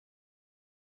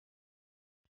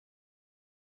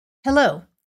Hello.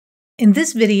 In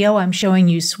this video, I'm showing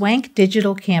you Swank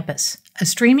Digital Campus, a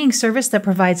streaming service that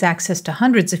provides access to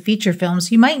hundreds of feature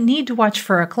films you might need to watch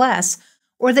for a class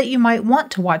or that you might want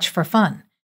to watch for fun.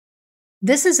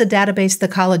 This is a database the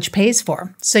college pays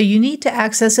for, so you need to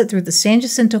access it through the San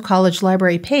Jacinto College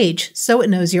Library page so it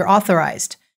knows you're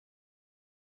authorized.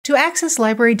 To access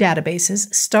library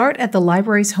databases, start at the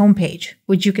library's homepage,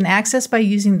 which you can access by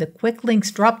using the Quick Links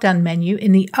drop-down menu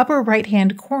in the upper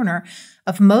right-hand corner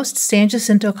of most San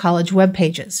Jacinto College web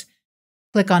pages.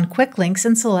 Click on Quick Links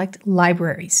and select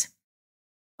Libraries.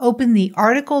 Open the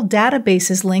Article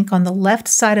Databases link on the left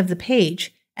side of the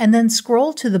page, and then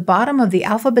scroll to the bottom of the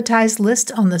alphabetized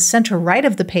list on the center right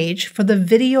of the page for the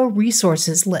Video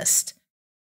Resources list.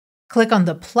 Click on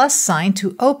the plus sign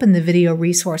to open the video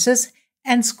resources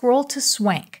and scroll to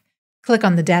Swank. Click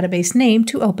on the database name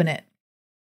to open it.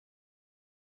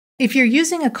 If you're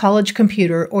using a college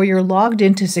computer or you're logged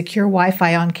into secure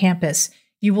Wi-Fi on campus,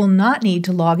 you will not need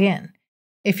to log in.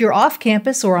 If you're off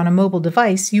campus or on a mobile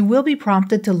device, you will be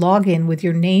prompted to log in with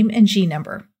your name and G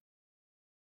number.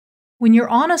 When you're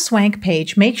on a Swank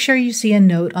page, make sure you see a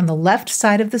note on the left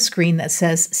side of the screen that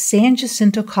says San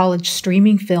Jacinto College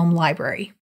Streaming Film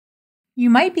Library.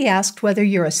 You might be asked whether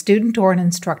you're a student or an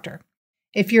instructor.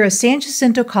 If you're a San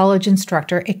Jacinto College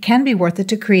instructor, it can be worth it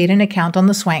to create an account on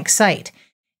the Swank site.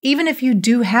 Even if you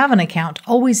do have an account,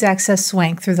 always access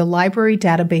Swank through the library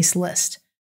database list.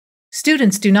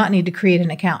 Students do not need to create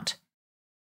an account.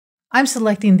 I'm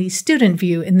selecting the student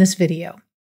view in this video.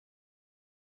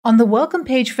 On the welcome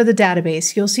page for the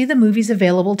database, you'll see the movies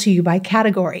available to you by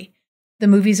category. The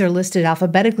movies are listed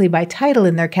alphabetically by title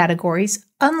in their categories,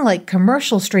 unlike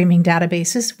commercial streaming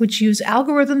databases, which use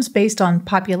algorithms based on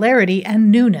popularity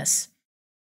and newness.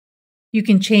 You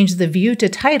can change the view to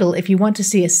title if you want to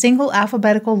see a single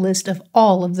alphabetical list of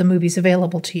all of the movies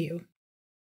available to you.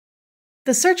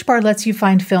 The search bar lets you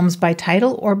find films by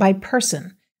title or by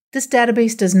person. This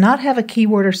database does not have a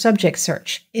keyword or subject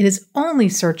search. It is only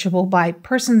searchable by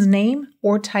person's name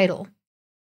or title.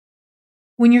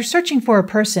 When you're searching for a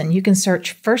person, you can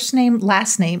search first name,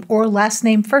 last name, or last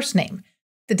name, first name.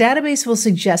 The database will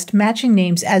suggest matching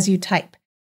names as you type.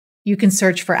 You can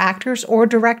search for actors or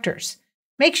directors.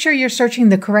 Make sure you're searching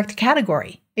the correct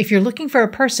category. If you're looking for a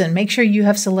person, make sure you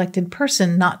have selected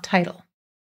person, not title.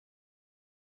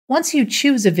 Once you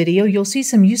choose a video, you'll see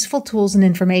some useful tools and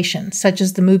information, such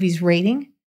as the movie's rating,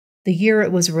 the year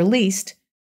it was released,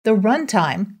 the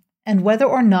runtime, and whether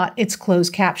or not it's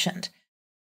closed captioned.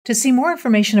 To see more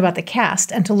information about the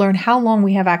cast and to learn how long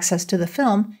we have access to the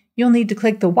film, you'll need to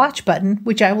click the Watch button,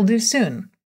 which I will do soon.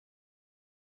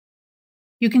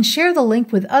 You can share the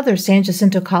link with other San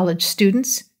Jacinto College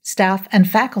students, staff, and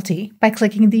faculty by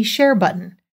clicking the Share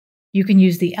button. You can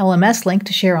use the LMS link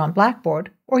to share on Blackboard,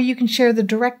 or you can share the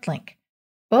direct link.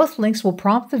 Both links will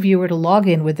prompt the viewer to log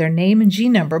in with their name and G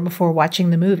number before watching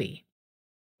the movie.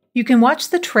 You can watch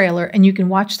the trailer and you can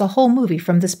watch the whole movie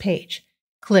from this page.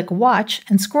 Click Watch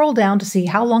and scroll down to see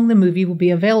how long the movie will be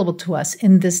available to us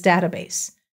in this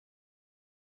database.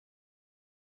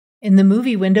 In the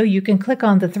movie window, you can click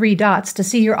on the three dots to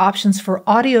see your options for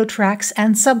audio tracks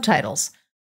and subtitles.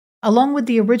 Along with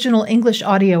the original English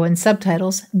audio and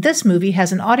subtitles, this movie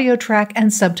has an audio track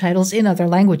and subtitles in other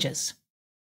languages.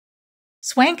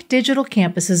 Swank Digital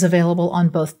Campus is available on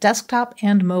both desktop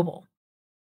and mobile.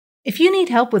 If you need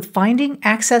help with finding,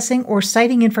 accessing, or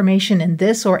citing information in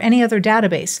this or any other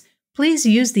database, please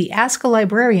use the Ask a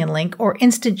Librarian link or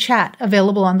instant chat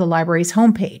available on the library's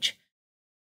homepage.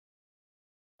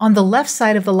 On the left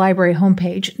side of the library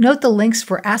homepage, note the links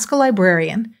for Ask a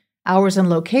Librarian, hours and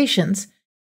locations,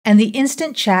 and the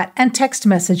instant chat and text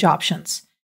message options.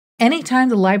 Anytime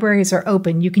the libraries are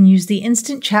open, you can use the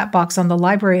instant chat box on the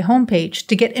library homepage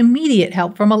to get immediate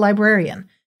help from a librarian.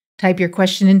 Type your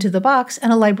question into the box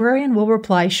and a librarian will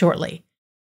reply shortly.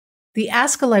 The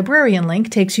Ask a Librarian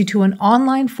link takes you to an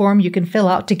online form you can fill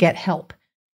out to get help.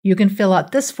 You can fill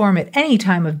out this form at any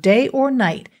time of day or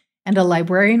night, and a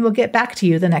librarian will get back to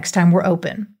you the next time we're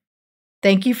open.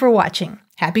 Thank you for watching.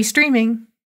 Happy streaming!